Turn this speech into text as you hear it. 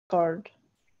record.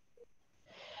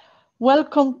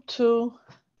 Welcome to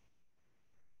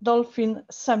Dolphin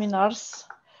Seminars.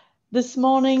 This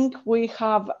morning we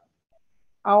have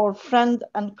our friend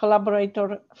and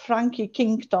collaborator Frankie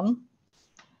Kington,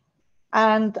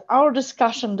 and our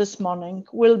discussion this morning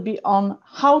will be on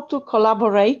how to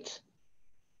collaborate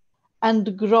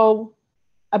and grow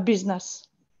a business.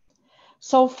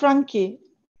 So Frankie,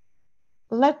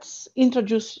 let's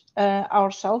introduce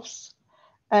ourselves.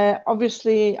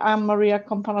 Obviously, I'm Maria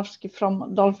Kompanowski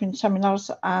from Dolphin Seminars,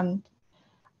 and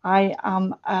I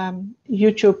am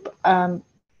YouTube.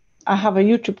 I have a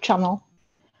YouTube channel.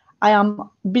 I am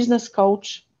business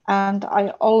coach, and I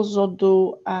also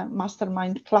do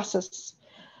mastermind classes.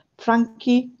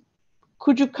 Frankie,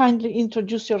 could you kindly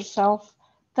introduce yourself?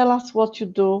 Tell us what you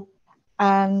do,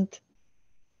 and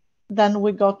then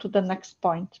we go to the next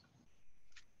point.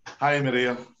 Hi,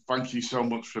 Maria. Thank you so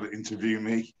much for interviewing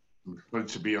me. I'm glad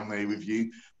to be on there with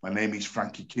you. My name is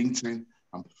Frankie Kington.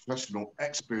 I'm a professional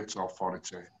expert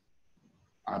authority.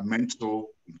 I mentor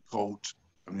and coach.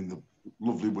 I'm in the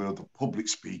lovely world of public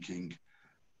speaking,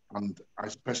 and I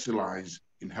specialize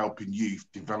in helping youth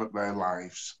develop their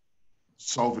lives,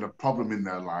 solving a problem in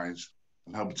their lives,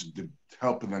 and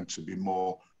helping them to be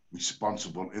more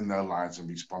responsible in their lives and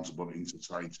responsible in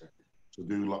society. So I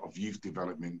do a lot of youth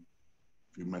development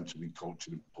through mentoring,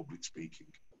 coaching, and public speaking.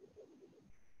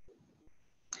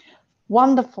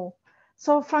 Wonderful.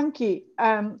 So Frankie,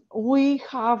 we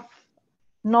have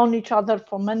known each other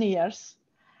for many years,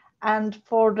 and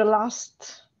for the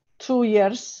last 2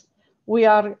 years, we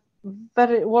are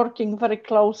working very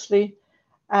closely.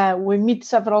 We meet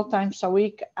several times a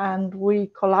week, and we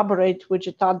collaborate with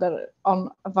each other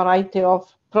on a variety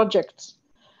of projects.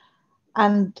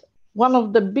 And one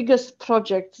of the biggest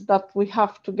projects that we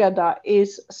have together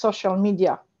is social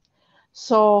media.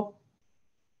 So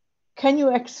can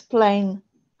you explain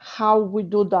how we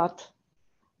do that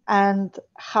and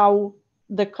how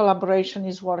the collaboration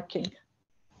is working?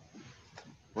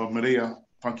 Well, Maria,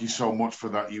 thank you so much for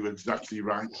that. You're exactly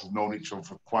right. We've known each other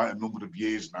for quite a number of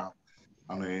years now,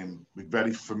 and we're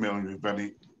very familiar.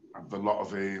 We have a lot of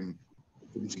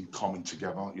things in common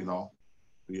together. You know,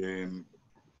 we're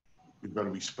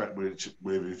very respectful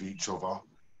with each other.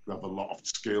 We have a lot of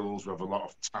skills. We have a lot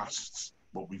of tasks.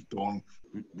 What we've done,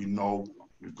 we know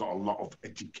we've got a lot of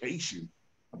education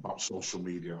about social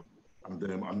media,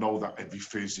 and I know that every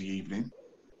Thursday evening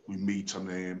we meet on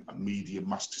a Media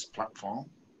Masters platform,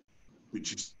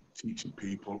 which is teaching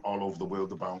people all over the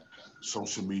world about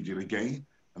social media again,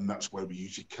 and that's where we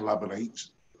usually collaborate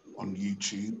on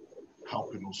YouTube,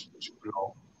 helping us to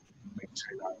grow and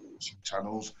maintain our YouTube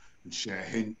channels and share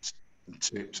hints and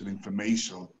tips and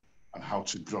information on how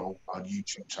to grow our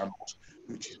YouTube channels,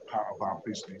 which is part of our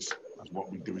business as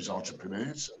what we do as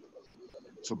entrepreneurs.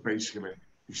 So basically,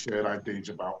 we share ideas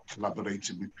about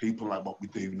collaborating with people like what we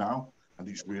do now, and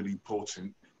it's really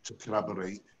important to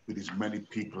collaborate with as many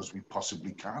people as we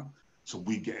possibly can, so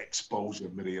we get exposure,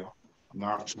 Maria, on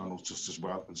our channels just as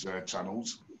well as their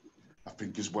channels. I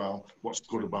think as well, what's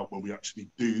good about when we actually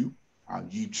do our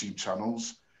YouTube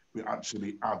channels, we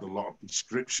actually add a lot of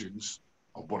descriptions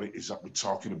of what it is that we're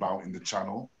talking about in the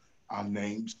channel, our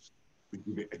names. We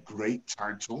give it a great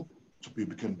title so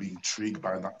people can be intrigued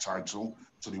by that title,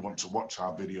 so they want to watch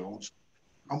our videos.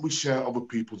 And we share other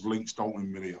people's links, don't we,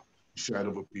 Maria? We share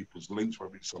other people's links,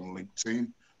 whether it's on LinkedIn,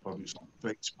 whether it's on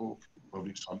Facebook, whether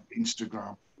it's on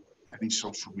Instagram, any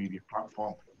social media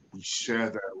platform. We share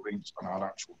their links on our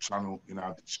actual channel in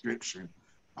our description,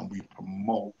 and we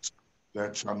promote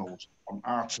their channels on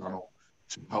our channel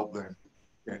to help them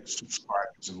get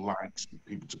subscribers and likes and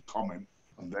people to comment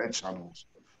on their channels.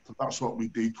 So that's what we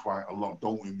do quite a lot,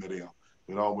 don't we, Maria?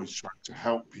 We're always trying to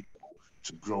help people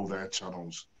to grow their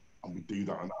channels, and we do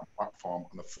that on our platform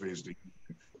on a Thursday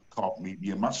called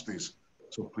Media Masters.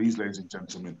 So please, ladies and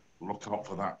gentlemen, look out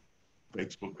for that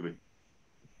Facebook group.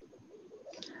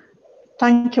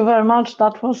 Thank you very much.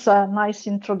 That was a nice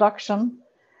introduction.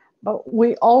 But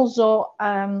we also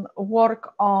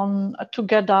work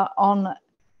together on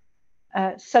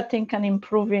setting and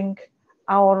improving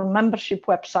our membership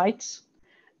websites.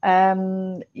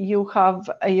 You have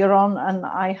your own, and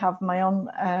I have my own,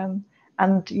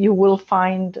 and you will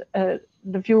find, the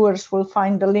viewers will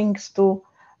find the links to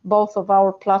both of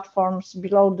our platforms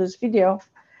below this video.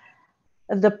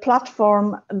 The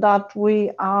platform that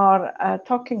we are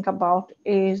talking about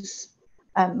is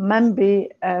a Memby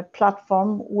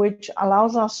platform, which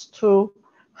allows us to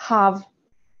have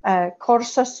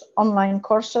courses, online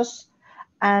courses,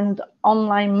 and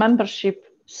online membership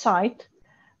site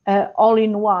all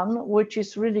in one, which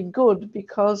is really good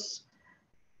because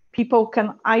people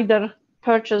can either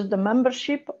purchase the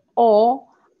membership or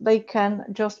they can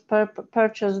just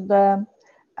purchase the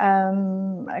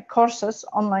courses,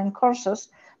 online courses,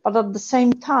 but at the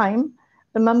same time,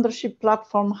 the membership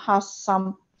platform has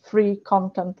some free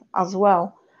content as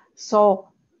well. So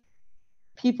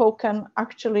people can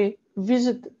actually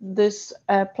visit this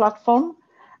platform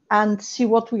and see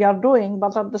what we are doing,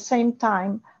 but at the same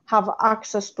time have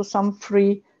access to some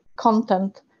free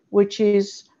content, which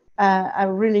is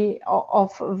really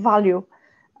of value.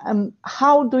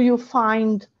 How do you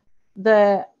find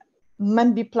the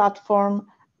Membi platform,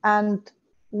 and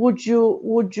would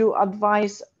you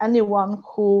advise anyone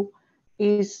who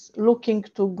is looking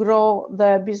to grow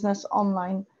their business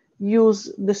online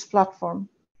use this platform?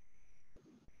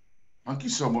 Thank you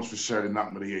so much for sharing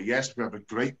that, Maria. Yes, we have a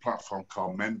great platform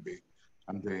called Membi,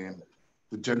 and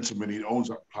the gentleman who owns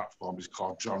that platform is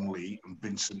called John Lee and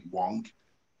Vincent Wong,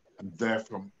 and they're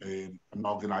from an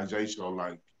organization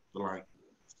like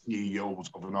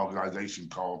CEOs of an organization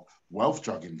called Wealth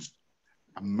Dragons,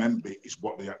 and Membi is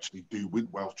what they actually do with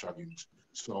Wealth Dragons.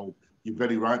 So you're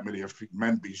very right, Maria. I think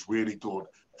Membi is really good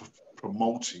for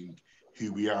promoting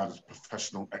who we are as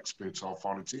professional experts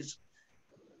authorities.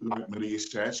 Like Maria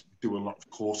says, we do a lot of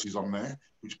courses on there,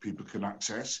 which people can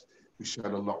access. We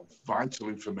share a lot of vital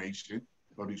information,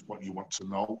 whether it's what you want to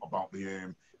know about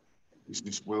the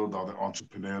business world or the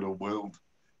entrepreneurial world.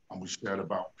 And we share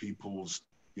about people's,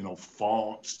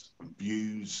 thoughts,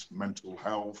 views, mental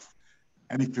health,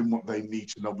 anything what they need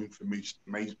to know,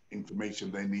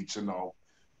 information they need to know.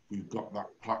 We've got that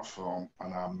platform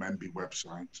on our Membi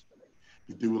website.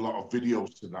 We do a lot of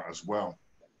videos to that as well.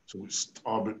 So it's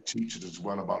Arbit teaches as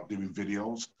well about doing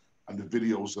videos, and the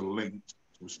videos are linked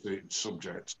to a certain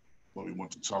subject what we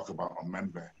want to talk about on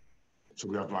Membi. So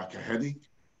we have like a heading,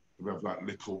 we have like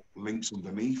little links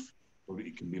underneath, so that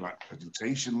it can be like a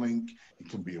presentation link, it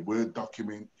can be a Word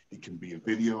document, it can be a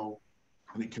video,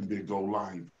 and it can be a go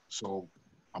live. So,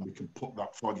 and we can put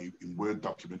that for you in Word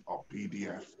document or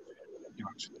PDF. You can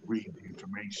actually read the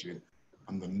information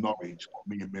and the knowledge what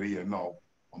me and Maria know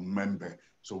on Membi.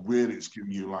 So really it's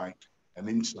giving you like an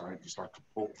insight, it's like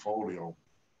a portfolio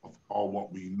of all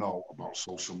what we know about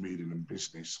social media and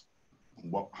business,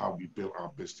 and how we built our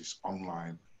business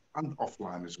online and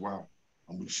offline as well.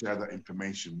 And we share that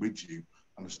information with you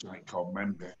on a site called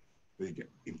Membi, where you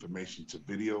get information to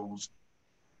videos,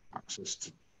 access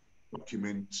to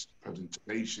documents,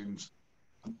 presentations,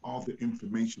 and all the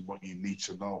information what you need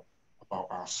to know about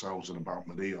ourselves and about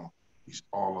Maria is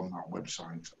all on that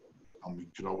website. And we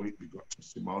grow it. We've got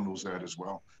testimonials there as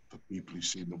well for people who've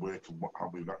seen the work and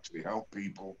how we've actually helped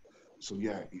people. So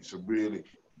yeah, it's a really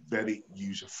very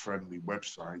user-friendly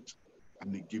website,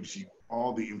 and it gives you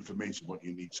all the information what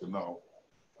you need to know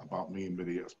about me and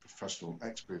Maria as professional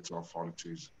expert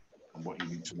authorities and what you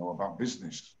need to know about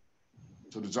business.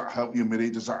 So does that help you,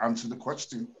 Maria? Does that answer the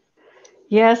question?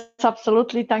 Yes,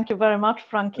 absolutely. Thank you very much,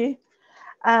 Frankie.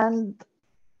 And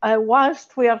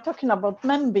whilst we are talking about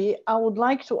Membi, I would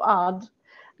like to add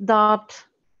that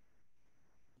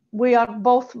we are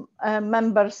both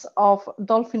members of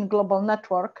Dolphin Global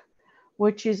Network,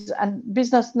 which is a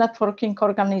business networking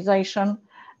organization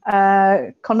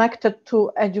connected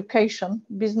to education,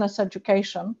 business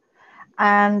education.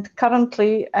 And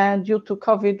currently, due to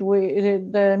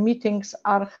COVID, the meetings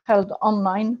are held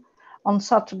online on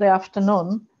Saturday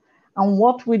afternoon. And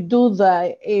what we do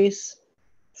there is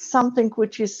something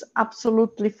which is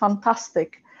absolutely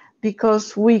fantastic,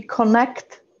 because we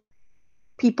connect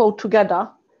people together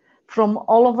from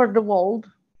all over the world.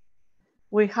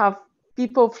 We have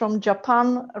people from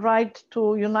Japan right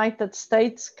to United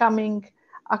States coming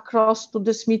across to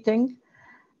this meeting.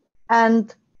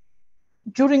 And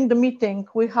during the meeting,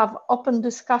 we have open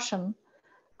discussion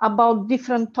about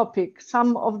different topics.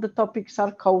 Some of the topics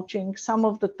are coaching, some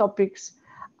of the topics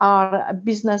are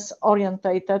business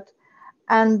orientated.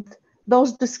 And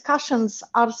those discussions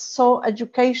are so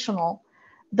educational.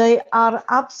 They are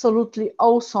absolutely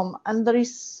awesome. And there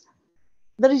is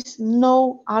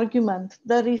no argument.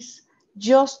 There is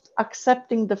just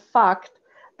accepting the fact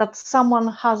that someone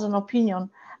has an opinion,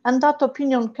 and that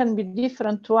opinion can be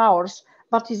different to ours,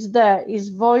 but is there, is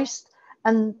voiced,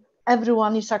 and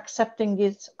everyone is accepting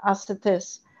it as it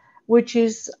is, which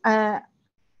is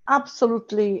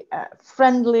absolutely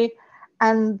friendly.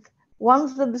 And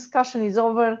once the discussion is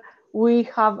over, we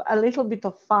have a little bit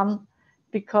of fun,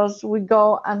 because we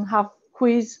go and have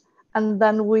quiz, and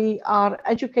then we are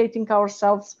educating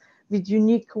ourselves with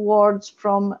unique words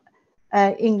from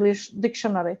English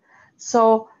dictionary.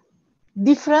 So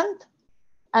different,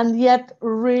 and yet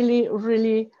really,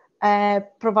 really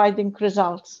providing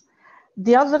results.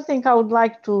 The other thing I would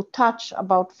like to touch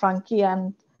about, Frankie,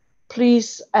 and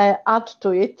please add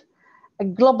to it a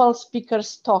Global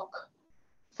Speakers Talk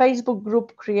Facebook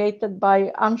group created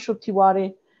by Anshu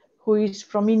Tiwari, who is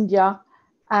from India,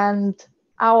 and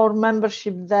our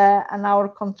membership there and our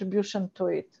contribution to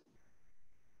it.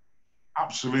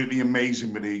 Absolutely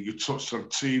amazing, Maria. You touched on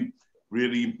two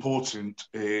really important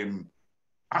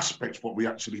aspects what we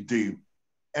actually do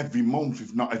every month,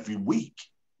 if not every week.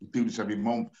 We do this every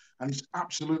month, and it's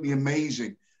absolutely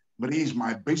amazing. Maria is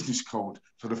my business code.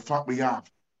 So the fact we have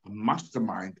a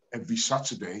mastermind every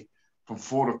Saturday from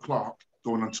 4 o'clock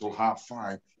going until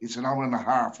 5:30, it's an hour and a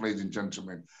half, ladies and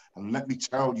gentlemen. And let me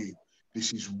tell you,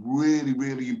 this is really,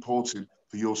 really important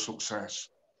for your success.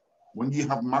 When you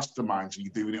have masterminds and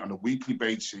you're doing it on a weekly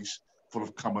basis, full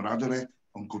of camaraderie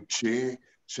and good cheer,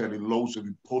 sharing loads of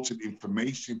important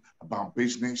information about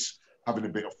business, having a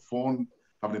bit of fun,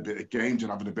 having a bit of games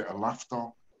and having a bit of laughter,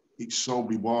 it's so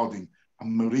rewarding.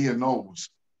 And Maria knows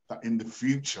that in the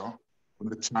future, when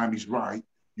the time is right,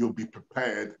 you'll be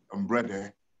prepared and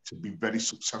ready to be very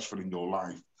successful in your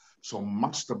life. So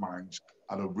masterminds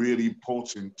are a really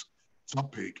important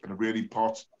topic and a really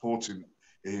important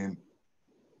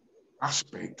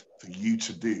aspect for you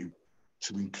to do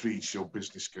to increase your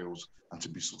business skills and to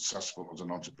be successful as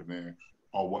an entrepreneur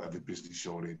or whatever business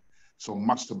you're in. So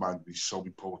mastermind is so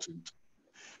important.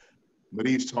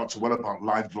 Maria's talked well about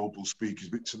Live Global Speakers,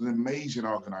 which is an amazing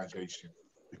organization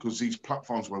because these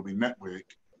platforms where we network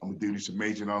and we do this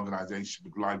amazing organization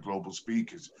with Live Global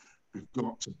Speakers, we've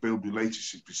got to build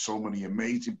relationships with so many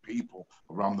amazing people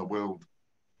around the world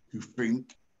who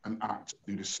think and act,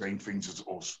 do the same things as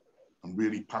us, and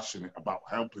really passionate about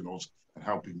helping us and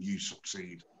helping you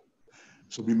succeed.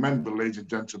 So remember, ladies and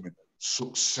gentlemen,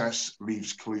 success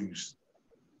leaves clues.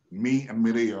 Me and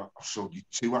Maria have showed you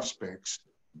two aspects,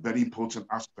 very important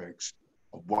aspects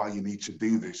of why you need to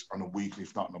do this on a weekly,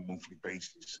 if not on a monthly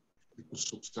basis, because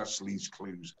success leaves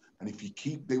clues. And if you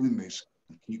keep doing this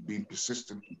and keep being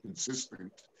persistent and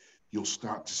consistent, you'll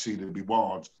start to see the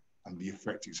rewards and the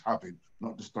effect it's having,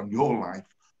 not just on your life,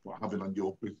 but having on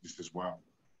your business as well.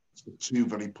 So two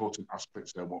very important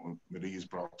aspects there, what Maria's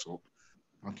brought up.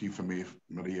 Thank you for me,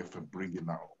 Maria, for bringing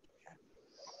that up.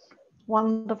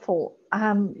 Wonderful.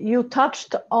 You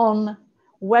touched on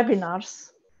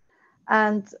webinars,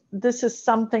 and this is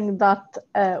something that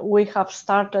we have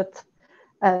started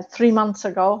 3 months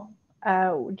ago.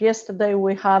 Yesterday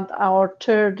we had our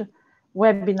third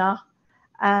webinar,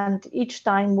 and each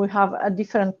time we have a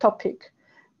different topic.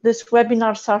 These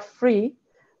webinars are free,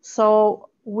 so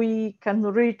we can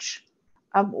reach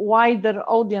wider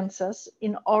audiences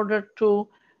in order to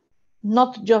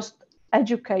not just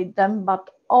educate them, but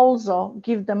also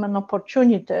give them an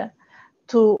opportunity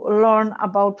to learn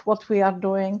about what we are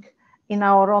doing in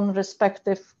our own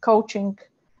respective coaching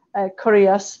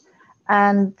careers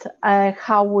and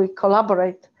how we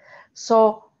collaborate.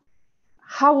 So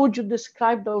how would you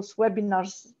describe those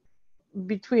webinars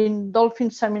between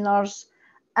Dolphin Seminars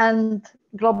and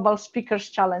Global Speakers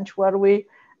Challenge, where we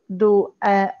do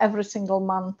every single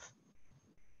month?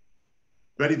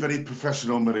 Very, very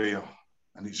professional, Maria.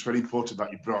 And it's very important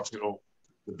that you brought it up.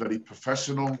 They're very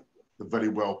professional, they're very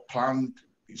well planned,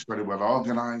 it's very well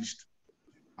organized.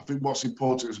 I think what's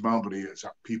important as well, Maria, is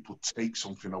that people take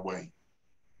something away.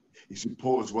 It's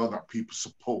important as well that people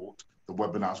support the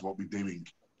webinars, what we're doing.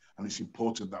 And it's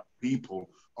important that people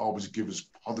always give us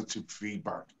positive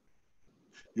feedback.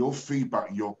 Your feedback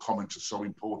and your comments are so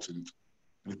important.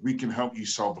 And if we can help you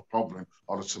solve a problem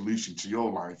or a solution to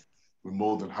your life, we're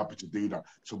more than happy to do that.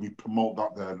 So we promote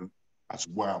that there as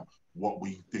well, what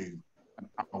we do and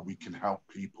how we can help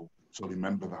people. So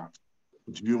remember that.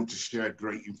 But if you want to share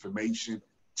great information,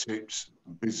 tips,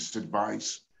 and business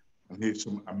advice, and hear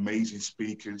some amazing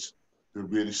speakers who are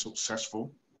really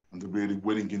successful and they're really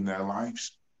winning in their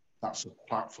lives, that's a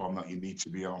platform that you need to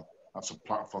be on. That's a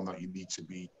platform that you need to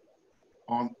be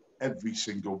on every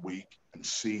single week and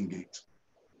seeing it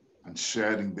and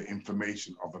sharing the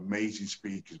information of amazing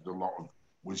speakers with a lot of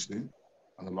wisdom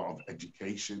and a lot of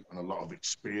education and a lot of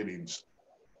experience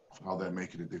of how they're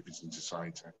making a difference in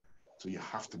society. So you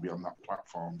have to be on that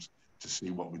platforms to see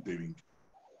what we're doing.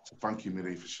 So thank you,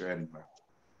 Marie, for sharing that.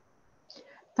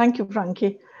 Thank you,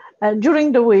 Frankie.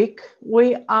 During the week,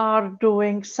 we are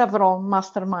doing several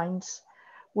masterminds.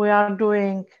 We are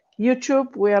doing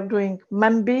YouTube, we are doing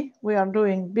Memby, we are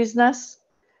doing business,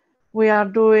 we are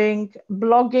doing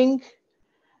blogging.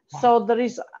 So there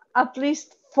is at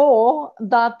least 4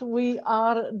 that we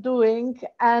are doing.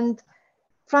 And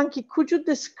Frankie, could you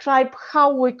describe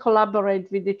how we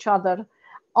collaborate with each other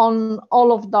on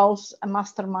all of those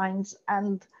masterminds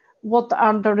and what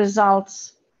are the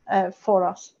results for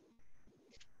us?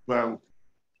 Well,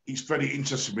 it's very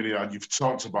interesting, Maria. You've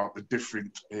talked about the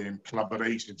different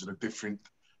collaborations and the different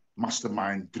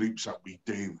mastermind groups that we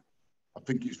do. I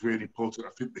think it's really important.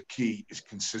 I think the key is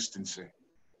consistency.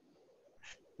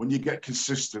 When you get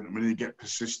consistent and when you get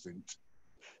persistent,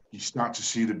 you start to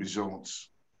see the results.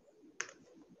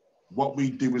 What we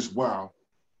do as well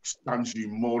stands you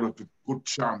more of a good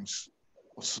chance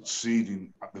of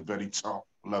succeeding at the very top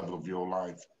level of your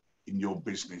life, in your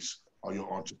business or your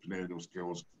entrepreneurial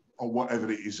skills, or whatever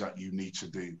it is that you need to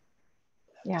do.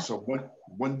 Yeah. So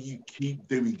when you keep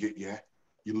doing it, yeah,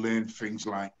 you learn things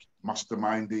like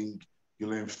masterminding, you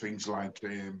learn things like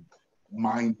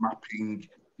mind mapping,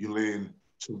 you learn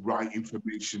to write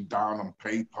information down on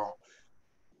paper.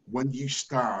 When you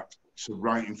start to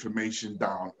write information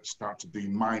down and start to do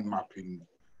mind mapping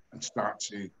and start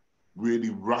to really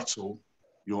rattle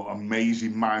your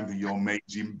amazing mind and your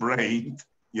amazing brain,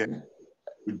 yeah,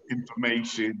 with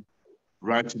information,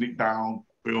 writing it down,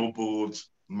 billboards,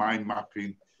 mind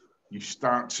mapping,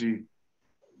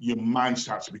 your mind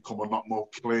starts to become a lot more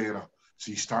clearer.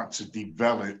 So you start to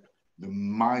develop the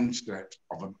mindset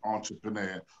of an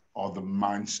entrepreneur or the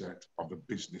mindset of a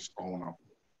business owner.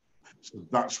 So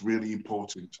that's really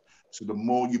important. So the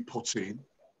more you put in,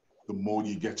 the more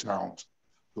you get out.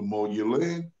 The more you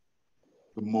learn,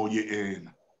 the more you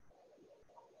earn.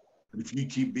 And if you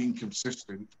keep being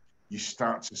consistent, you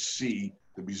start to see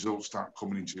the results start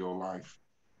coming into your life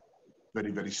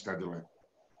very, very steadily.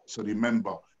 So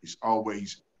remember, it's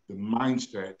always the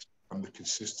mindset and the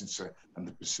consistency and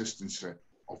the persistency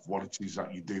of what it is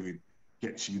that you're doing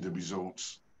gets you the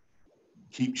results.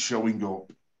 Keep showing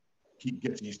up. Keep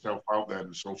getting yourself out there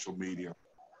in social media.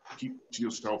 Keep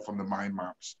yourself on the mind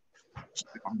maps,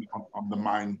 on the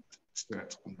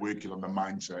mindset, and working on the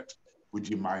mindset with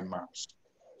your mind maps.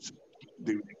 So keep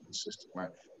doing it consistently,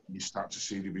 and you start to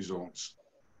see the results.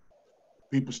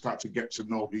 People start to get to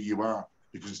know who you are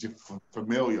because it's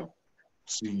familiar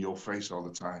seeing your face all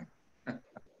the time.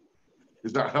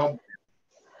 Does that help?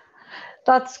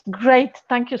 That's great.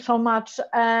 Thank you so much.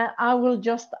 I will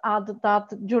just add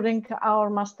that during our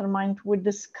mastermind, we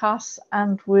discuss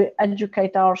and we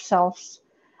educate ourselves.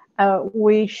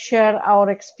 We share our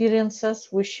experiences,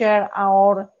 we share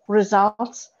our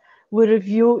results, we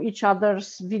review each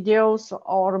other's videos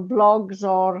or blogs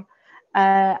or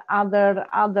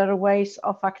other ways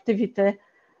of activity.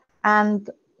 And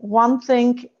one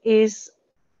thing is,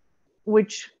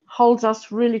 which holds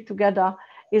us really together,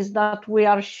 is that we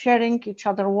are sharing each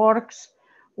other works,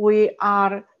 we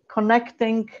are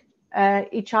connecting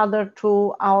each other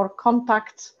to our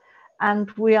contacts,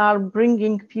 and we are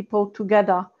bringing people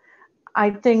together.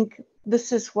 I think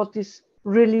this is what is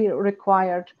really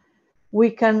required.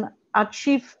 We can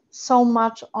achieve so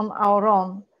much on our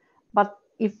own, but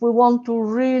if we want to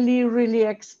really, really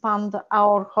expand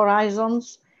our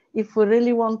horizons, if we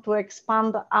really want to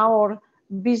expand our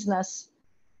business,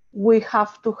 we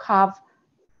have to have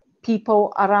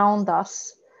people around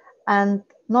us, and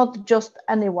not just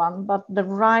anyone, but the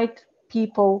right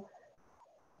people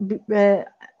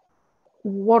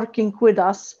working with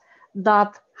us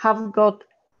that have got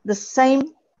the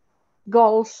same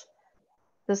goals,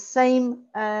 the same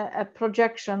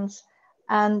projections,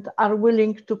 and are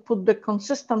willing to put the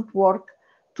consistent work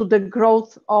to the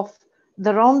growth of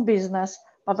their own business,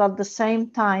 but at the same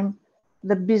time,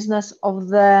 the business of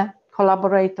the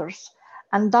collaborators.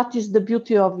 And that is the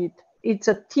beauty of it. It's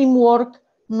a teamwork,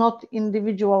 not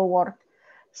individual work.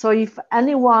 So if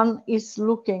anyone is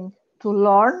looking to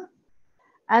learn,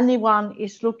 anyone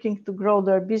is looking to grow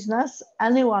their business,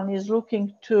 anyone is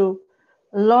looking to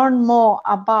learn more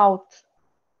about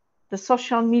the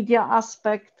social media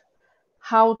aspect,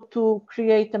 how to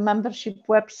create a membership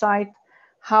website,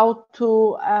 how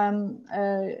to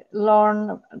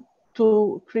learn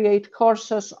to create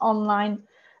courses online,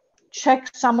 check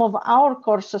some of our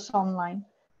courses online.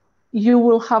 You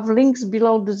will have links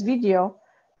below this video,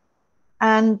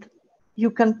 and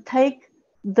you can take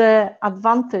the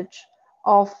advantage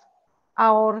of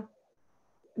our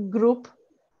group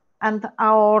and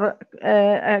our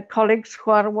colleagues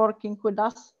who are working with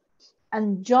us,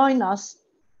 and join us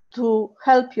to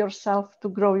help yourself to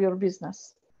grow your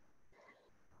business.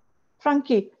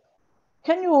 Frankie,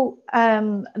 can you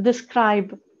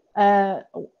describe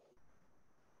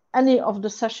any of the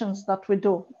sessions that we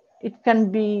do? It can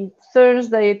be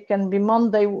Thursday, it can be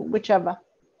Monday, whichever.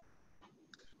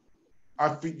 I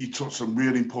think you touched some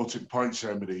really important points,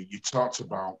 Emily. You talked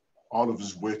about all of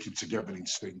us working together in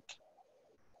sync.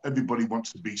 Everybody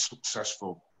wants to be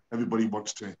successful. Everybody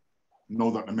wants to know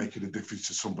that they're making a difference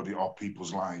to somebody or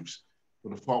people's lives.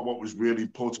 But I thought what was really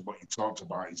important, what you talked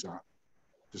about, is that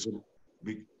there's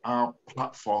our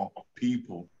platform of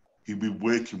people who we're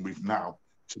working with now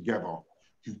together,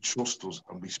 who trust us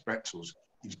and respect us,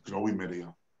 is growing,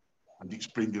 Maria. And it's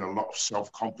bringing a lot of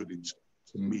self-confidence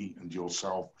to me and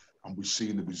yourself. And we're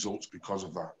seeing the results because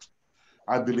of that.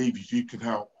 I believe if you can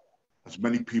help as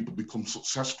many people become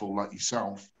successful like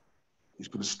yourself, it's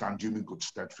going to stand you in good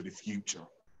stead for the future.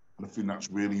 And I think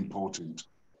that's really important.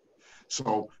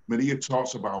 So Maria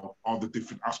talks about all the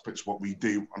different aspects of what we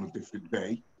do on a different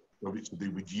day, whether it's to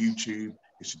do with YouTube,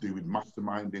 it's to do with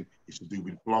masterminding, it's to do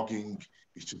with blogging,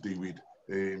 it's to do with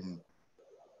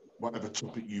whatever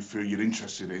topic you feel you're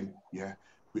interested in. Yeah,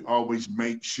 we always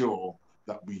make sure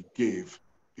that we give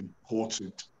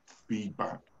important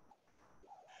feedback.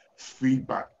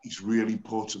 Feedback is really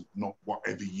important, not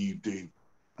whatever you do.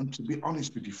 And to be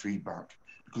honest with your feedback,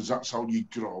 because that's how you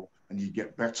grow and you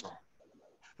get better.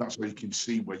 That's where you can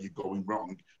see where you're going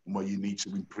wrong and where you need to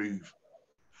improve.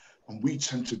 And we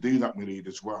tend to do that, Maria,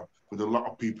 as well, with a lot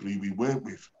of people who we work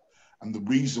with. And the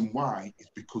reason why is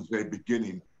because they're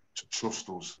beginning to trust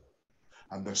us.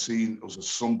 And they're seeing us as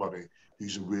somebody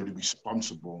who's really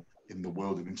responsible in the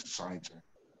world and in society.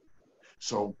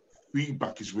 So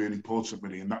feedback is really important,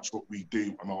 Maria, and that's what we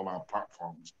do on all our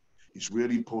platforms. It's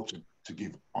really important to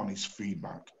give honest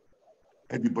feedback.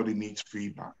 Everybody needs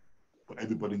feedback, but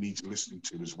everybody needs listening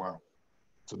to as well.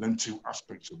 So them two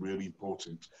aspects are really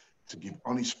important, to give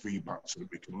honest feedback so that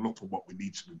we can look at what we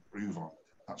need to improve on.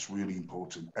 That's really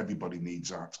important. Everybody needs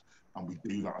that. And we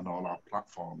do that on all our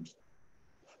platforms.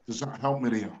 Does that help,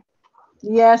 Maria?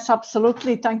 Yes,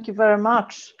 absolutely. Thank you very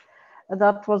much.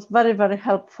 That was very, very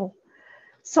helpful.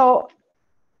 So,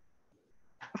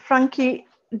 Frankie,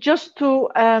 just to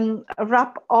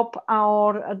wrap up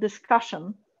our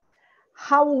discussion,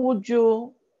 how would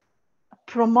you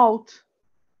promote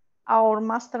our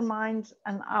masterminds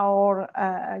and our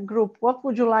group? What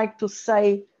would you like to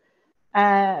say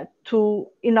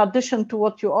in addition to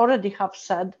what you already have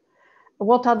said?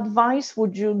 What advice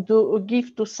would you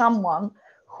give to someone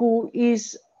who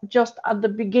is just at the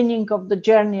beginning of the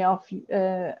journey of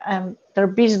their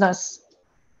business,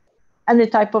 any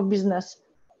type of business?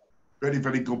 Very,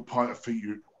 very good point. I think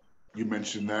you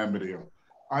mentioned there, Maria.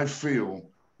 I feel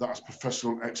that as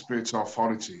professional expert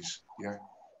authorities, yeah,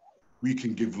 we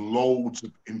can give loads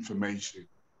of information,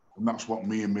 and that's what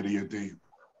me and Maria do,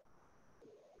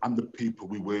 and the people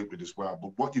we work with as well.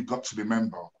 But what you've got to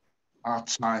remember, our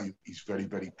time is very,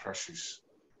 very precious.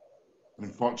 And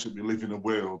unfortunately, we live in a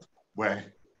world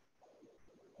where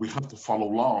we have to follow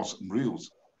laws and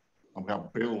rules, and we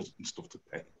have bills and stuff to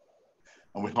pay.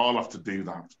 And we all have to do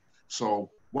that. So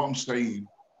what I'm saying,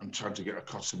 I'm trying to get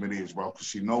across to Maria as well, because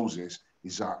she knows this,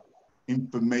 is that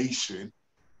information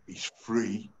is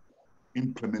free,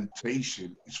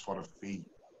 implementation is for a fee.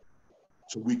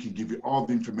 So we can give you all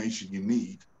the information you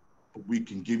need, but we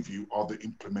can give you all the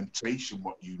implementation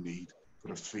what you need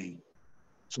for a fee.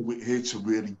 So we're here to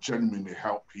really genuinely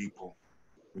help people.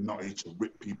 We're not here to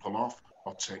rip people off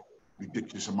or take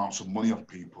ridiculous amounts of money off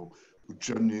people. We're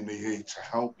genuinely here to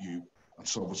help you and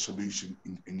solve a solution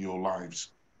in your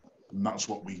lives. And that's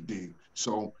what we do.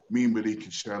 So me and Maria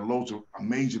can share loads of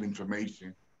amazing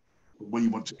information, but when you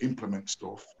want to implement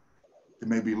stuff, there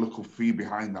may be a little fee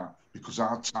behind that, because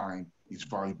our time is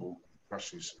valuable and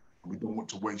precious. And we don't want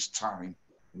to waste time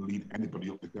and lead anybody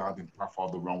up the garden path or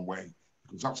the wrong way,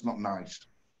 because that's not nice.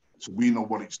 So we know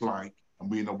what it's like, and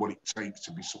we know what it takes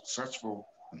to be successful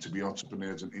and to be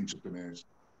entrepreneurs and entrepreneurs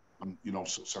and, you know,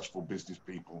 successful business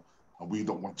people. And we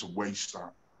don't want to waste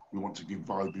that. We want to give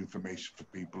valuable information for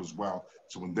people as well.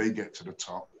 So when they get to the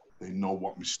top, they know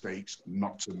what mistakes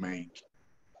not to make.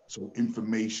 So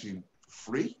information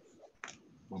free.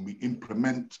 When we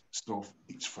implement stuff,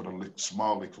 it's for a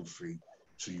small little fee.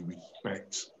 So you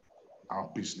respect our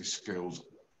business skills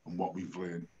and what we've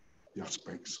learned, the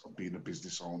aspects of being a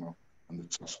business owner, and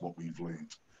that's what we've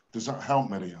learned. Does that help,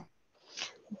 Maria?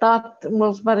 That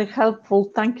was very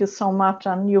helpful. Thank you so much.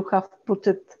 And you have put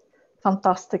it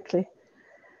fantastically.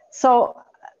 So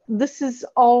this is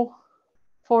all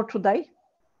for today.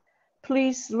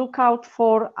 Please look out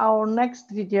for our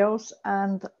next videos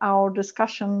and our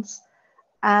discussions,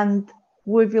 and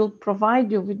we will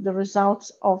provide you with the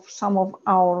results of some of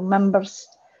our members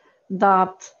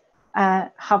that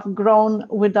have grown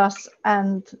with us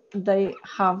and they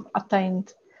have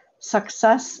attained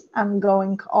success and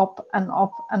going up and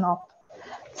up and up.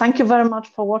 Thank you very much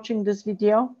for watching this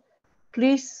video.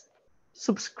 Please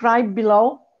subscribe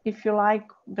below if you like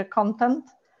the content.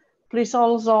 Please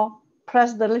also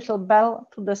press the little bell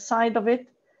to the side of it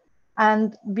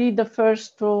and be the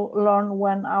first to learn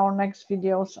when our next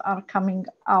videos are coming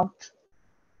out.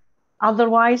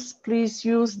 Otherwise, please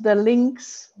use the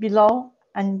links below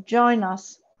and join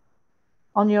us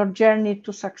on your journey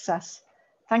to success.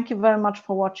 Thank you very much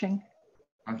for watching.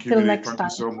 Thank you, Till Maria. next Thank time.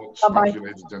 you so much. Bye-bye. Thank you,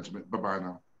 ladies and gentlemen. Bye-bye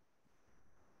now.